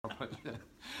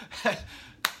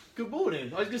Good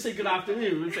morning. I was going to say good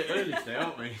afternoon. We're a bit early today,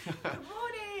 aren't we? Good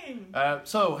morning.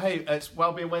 So, hey, it's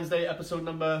Wellbeing Wednesday, episode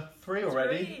number 3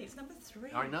 already. It's number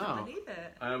 3. I know. I can't believe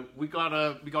it. We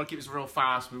gotta keep this real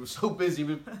fast. We were so busy.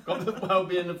 We've got the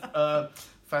Wellbeing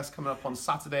Fest coming up on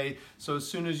Saturday. So as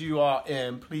soon as you are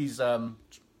in, please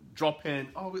drop in.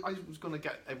 Oh, I was going to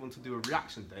get everyone to do a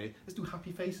reaction day. Let's do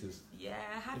happy faces. Yeah,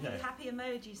 happy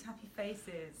emojis, happy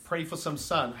faces. Pray for some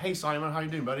sun. Hey Simon, how you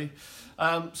doing, buddy?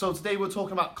 So today we're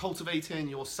talking about cultivating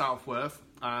your self-worth.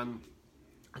 And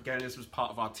again, this was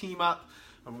part of our team up.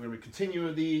 And we're going to continue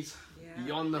with these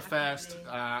beyond the fest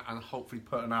and hopefully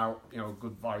putting out,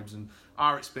 good vibes and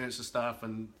our experience of stuff.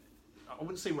 And I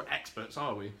wouldn't say we're experts,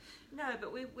 are we? No,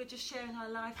 but we're just sharing our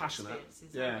life passionate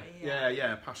experiences.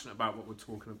 Yeah, passionate about what we're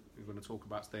going to talk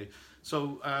about today.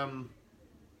 So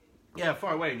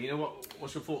far away,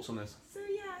 what's your thoughts on this? So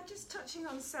just touching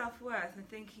on self-worth and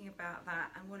thinking about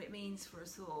that and what it means for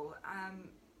us all.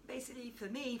 Basically for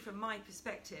me, from my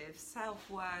perspective,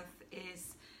 self-worth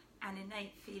is an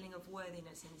innate feeling of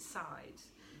worthiness inside.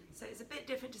 So it's a bit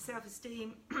different to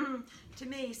self-esteem. To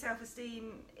me,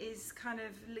 self-esteem is kind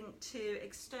of linked to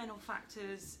external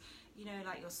factors,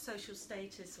 like your social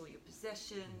status or your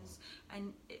possessions,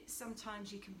 and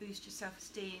sometimes you can boost your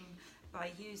self-esteem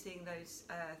by using those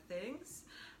things.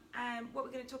 And what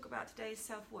we're going to talk about today is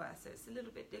self-worth. So it's a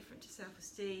little bit different to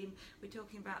self-esteem. We're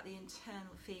talking about the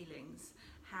internal feelings,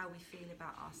 how we feel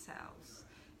about ourselves.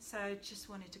 So just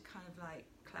wanted to kind of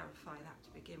clarify that to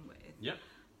begin with. Yep.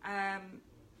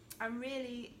 I'm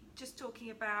really just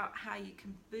talking about how you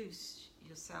can boost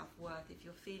your self-worth if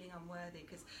you're feeling unworthy,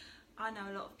 because I know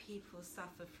a lot of people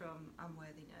suffer from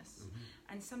unworthiness,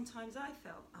 and sometimes I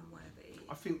felt unworthy.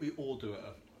 I think we all do it at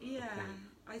a point.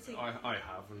 I think I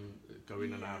have, and go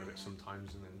in and out of it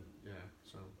sometimes, and then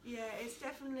it's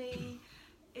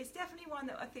definitely one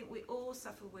that I think we all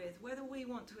suffer with, whether we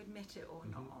want to admit it or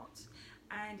not.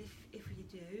 And if you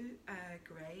do,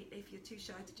 great. If you're too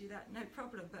shy to do that, no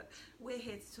problem. But we're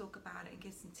here to talk about it and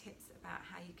give some tips about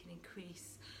how you can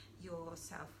increase your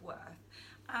self-worth.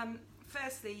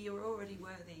 Firstly, you're already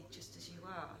worthy just as you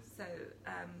are. So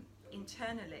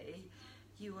internally,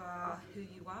 you are who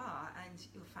you are, and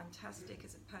you're fantastic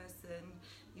as a person.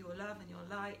 Your love and your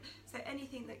light. So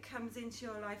anything that comes into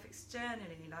your life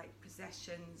externally, like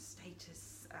possessions,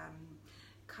 status,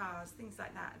 cars, things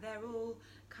like that, they're all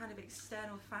kind of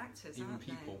external factors, even aren't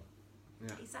people. they?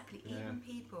 Yeah. Exactly, even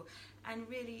people. And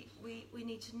really, we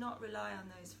need to not rely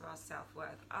on those for our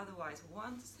self-worth. Otherwise,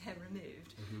 once they're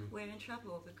removed, we're in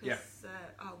trouble because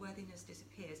our worthiness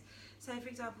disappears. So, for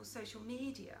example, social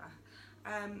media,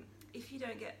 if you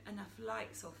don't get enough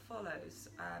likes or follows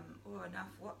or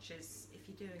enough watches if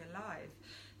you're doing a live,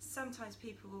 sometimes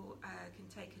people can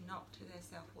take a knock to their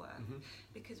self-worth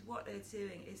because what they're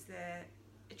doing is they're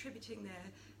attributing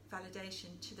their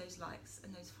validation to those likes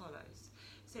and those follows.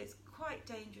 So it's quite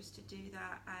dangerous to do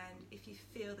that, and if you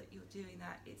feel that you're doing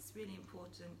that, it's really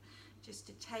important just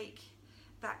to take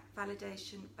that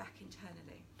validation back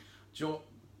internally. Do you know,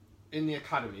 in the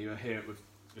academy, you're here with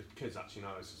kids actually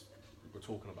now, we're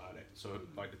talking about it. So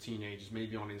like the teenagers,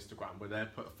 maybe on Instagram, where they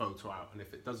put a photo out, and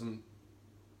if it doesn't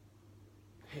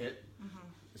hit,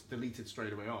 it's deleted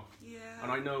straight away off. Yeah.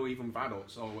 And I know even with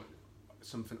adults,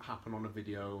 something happened on a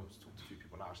video. I was talking to a few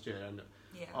people last year, and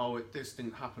this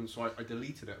didn't happen, so I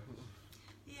deleted it.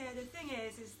 Yeah, the thing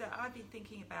is that I've been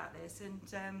thinking about this, and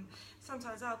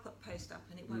sometimes I'll put a post up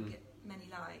and it won't get many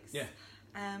likes. Yeah.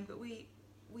 But we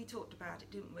talked about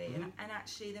it, didn't we? And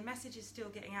actually the message is still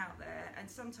getting out there, and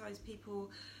sometimes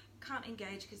people can't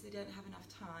engage because they don't have enough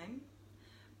time,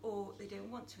 or they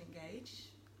don't want to engage.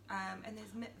 And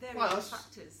there's various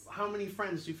factors. How many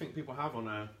friends do you think people have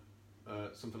on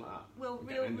something like that? Well,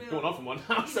 real. Going off on one.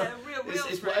 So real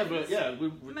it's friends. whatever. Yeah,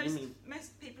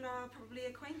 most people are probably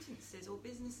acquaintances or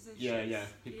business associates. Yeah.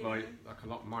 People like a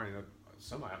lot of mine.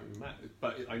 Some I haven't even met,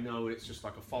 but I know it's just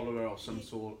like a follower of some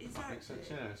sort. Exactly. If that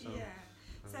makes sense.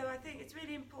 So I think it's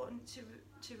really important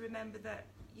to remember that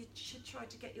you should try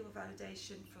to get your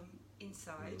validation from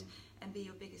inside and be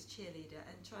your biggest cheerleader,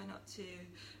 and try not to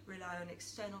rely on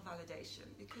external validation,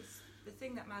 because the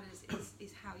thing that matters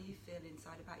is how you feel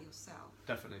inside about yourself.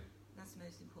 Definitely. That's the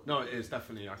most important. No, it is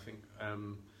definitely, I think,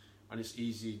 and it's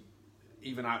easy,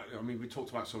 even we talked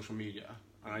about social media,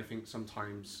 and I think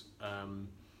sometimes,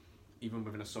 even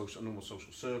within a normal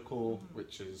social circle,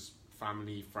 which is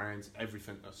family, friends,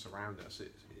 everything that surrounds us,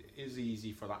 it is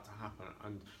easy for that to happen.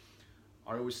 And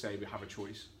I always say we have a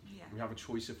choice. Yeah. We have a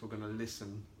choice if we're going to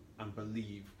listen and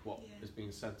believe what is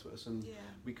being said to us, and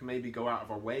we can maybe go out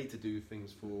of our way to do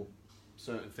things for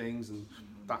certain things, and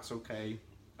that's okay.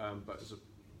 But as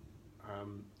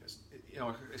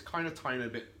It's kind of tying it a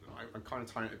bit. I'm kind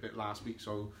of tying it a bit last week.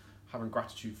 So having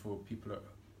gratitude for people that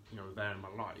there in my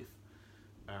life,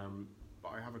 but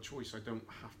I have a choice. I don't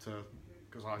have to,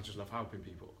 because I just love helping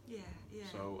people. Yeah.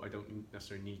 So I don't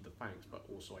necessarily need the thanks, but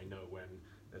also I know when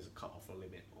there's a cut off, a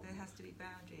limit. There has to be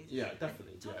boundaries. Yeah,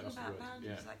 definitely. Talking that's about the word.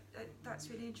 boundaries, that's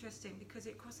really interesting, because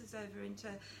it crosses over into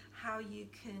how you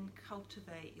can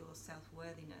cultivate your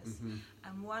self-worthiness.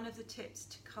 And one of the tips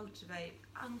to cultivate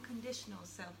unconditional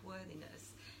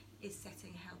self-worthiness is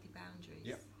setting healthy boundaries.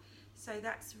 Yep. So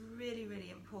that's really, really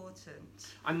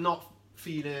important. And not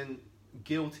feeling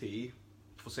guilty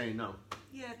for saying no.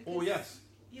 Yeah. Or yes.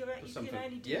 You can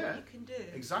only do what you can do.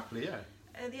 Exactly, yeah.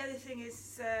 The other thing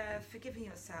is forgiving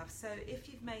yourself. So if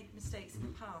you've made mistakes in the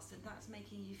past and that's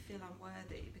making you feel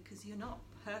unworthy because you're not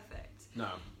perfect,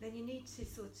 then you need to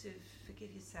sort of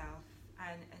forgive yourself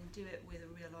and do it with a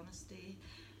real honesty,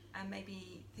 and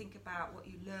maybe think about what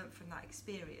you learned from that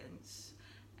experience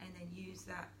and then use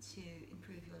that to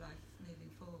improve your life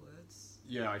moving forwards.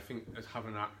 Yeah, I think it's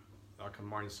having that like a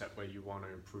mindset where you want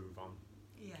to improve on,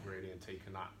 really, and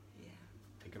taking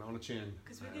it on the chin.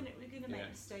 Because we're gonna make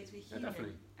mistakes. We're human,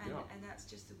 definitely. And that's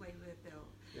just the way we're built.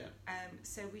 Yeah.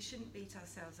 So we shouldn't beat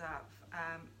ourselves up.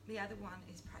 The other one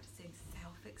is practicing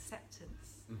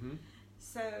self-acceptance.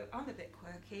 So I'm a bit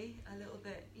quirky, a little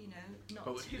bit, not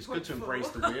but too. It's good to embrace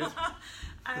the weird.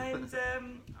 And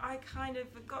I kind of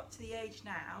got to the age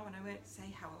now, and I won't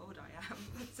say how old I am,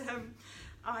 but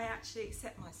I actually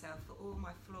accept myself for all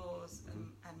my flaws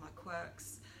and my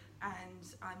quirks. And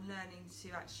I'm learning to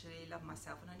actually love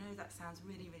myself. And I know that sounds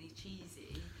really, really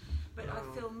cheesy, but I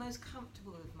feel most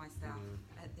comfortable with myself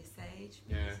at this age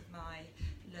because of my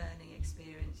learning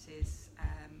experiences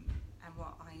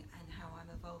and how I'm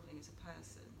evolving as a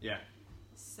person. Yeah.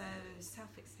 So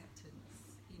self-acceptance,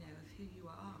 of who you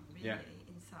are really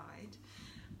inside.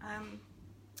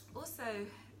 Also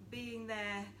being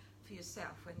there for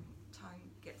yourself when time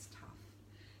gets tough.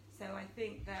 So I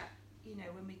think that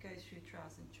when we go through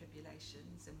trials and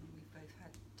tribulations, and we've both had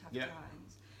tough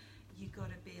times, you've got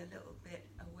to be a little bit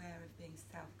aware of being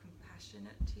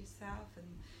self-compassionate to yourself and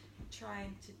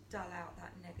trying to dull out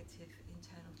that negative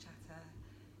internal chatter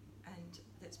and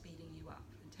that's beating you up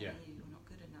and telling you you're not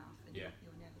good enough and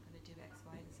you're never going to do X,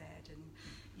 Y, and Z, and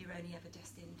you're only ever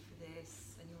destined for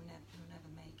this, and you'll never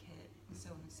make it, and so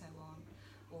on and so on,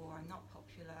 or I'm not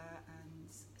popular, and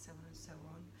so on and so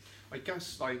on. I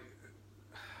guess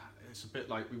it's a bit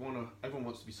like everyone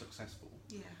wants to be successful.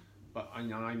 Yeah. But I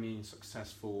mean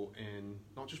successful in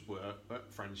not just work,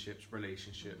 but friendships,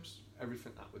 relationships,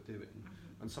 everything that we're doing.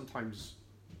 And sometimes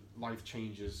life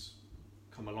changes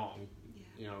come along,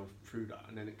 through that,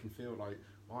 and then it can feel like,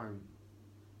 I'm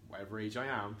whatever age I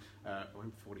am.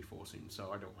 I'm 44 soon,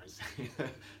 so I don't mind saying that.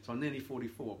 So I'm nearly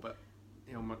 44, but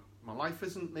my life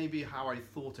isn't maybe how I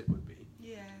thought it would be.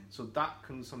 Yeah. So that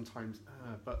can sometimes,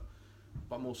 but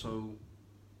I'm also.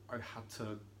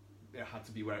 It had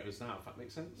to be where it is now, if that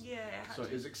makes sense. Yeah. So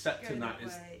it was accepting that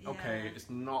is okay. Yeah. It's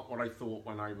not what I thought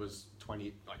when I was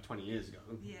 20 years ago.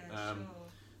 Yeah, sure.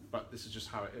 But this is just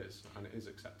how it is, and it is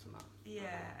accepting that.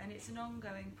 Yeah, and it's an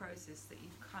ongoing process that you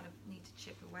kind of need to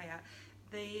chip away at.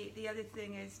 The other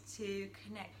thing is to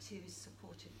connect to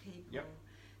supportive people. Yep.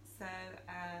 So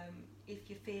if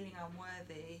you're feeling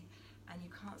unworthy and you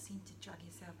can't seem to drag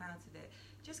yourself out of it,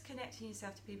 just connecting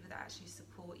yourself to people that actually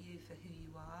support you for who you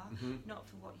are, not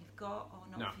for what you've got,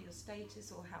 or not for your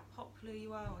status, or how popular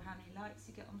you are, or how many likes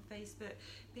you get on Facebook.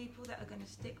 People that are going to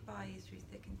stick by you through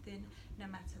thick and thin, no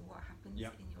matter what happens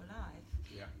in your life.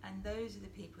 Yeah. And those are the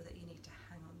people that you need to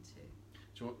hang on to. Do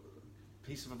you know what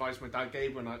piece of advice my dad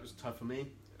gave when it was tough for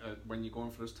me? When you're going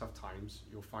through those tough times,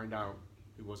 you'll find out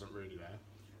who wasn't really there.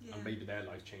 Yeah. And maybe their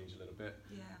life changed a little bit.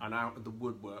 Yeah. And out of the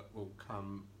woodwork will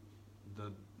come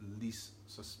the least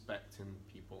suspecting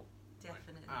people.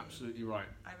 Definitely. Absolutely right.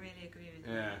 I really agree with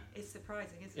you. Yeah. It's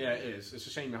surprising, isn't it? Yeah, it is. It's a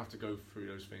shame you have to go through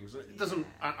those things. It doesn't,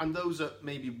 and those that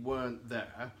maybe weren't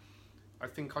there, I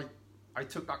think I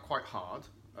took that quite hard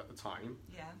at the time.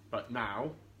 Yeah. But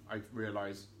now I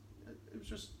realise it was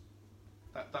just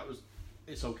that was,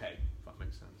 it's okay, if that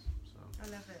makes sense. So I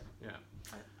love it. Yeah.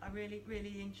 I really,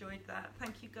 really enjoyed that.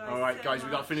 Thank you, guys. All right, so guys, much.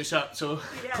 we've got to finish up. So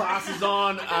class is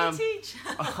on. Teach.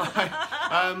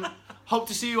 Hope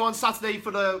to see you on Saturday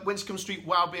for the Winscombe Street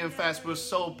Wellbeing Fest. We're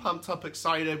so pumped up,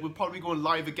 excited. We'll probably go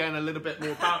live again a little bit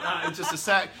more about that in just a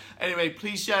sec. Anyway,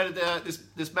 please share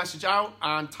this message out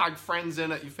and tag friends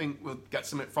in that you think will get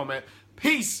something from it.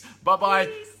 Peace. Bye-bye.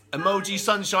 Peace. Emoji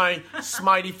sunshine,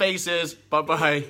 smiley faces. Bye-bye.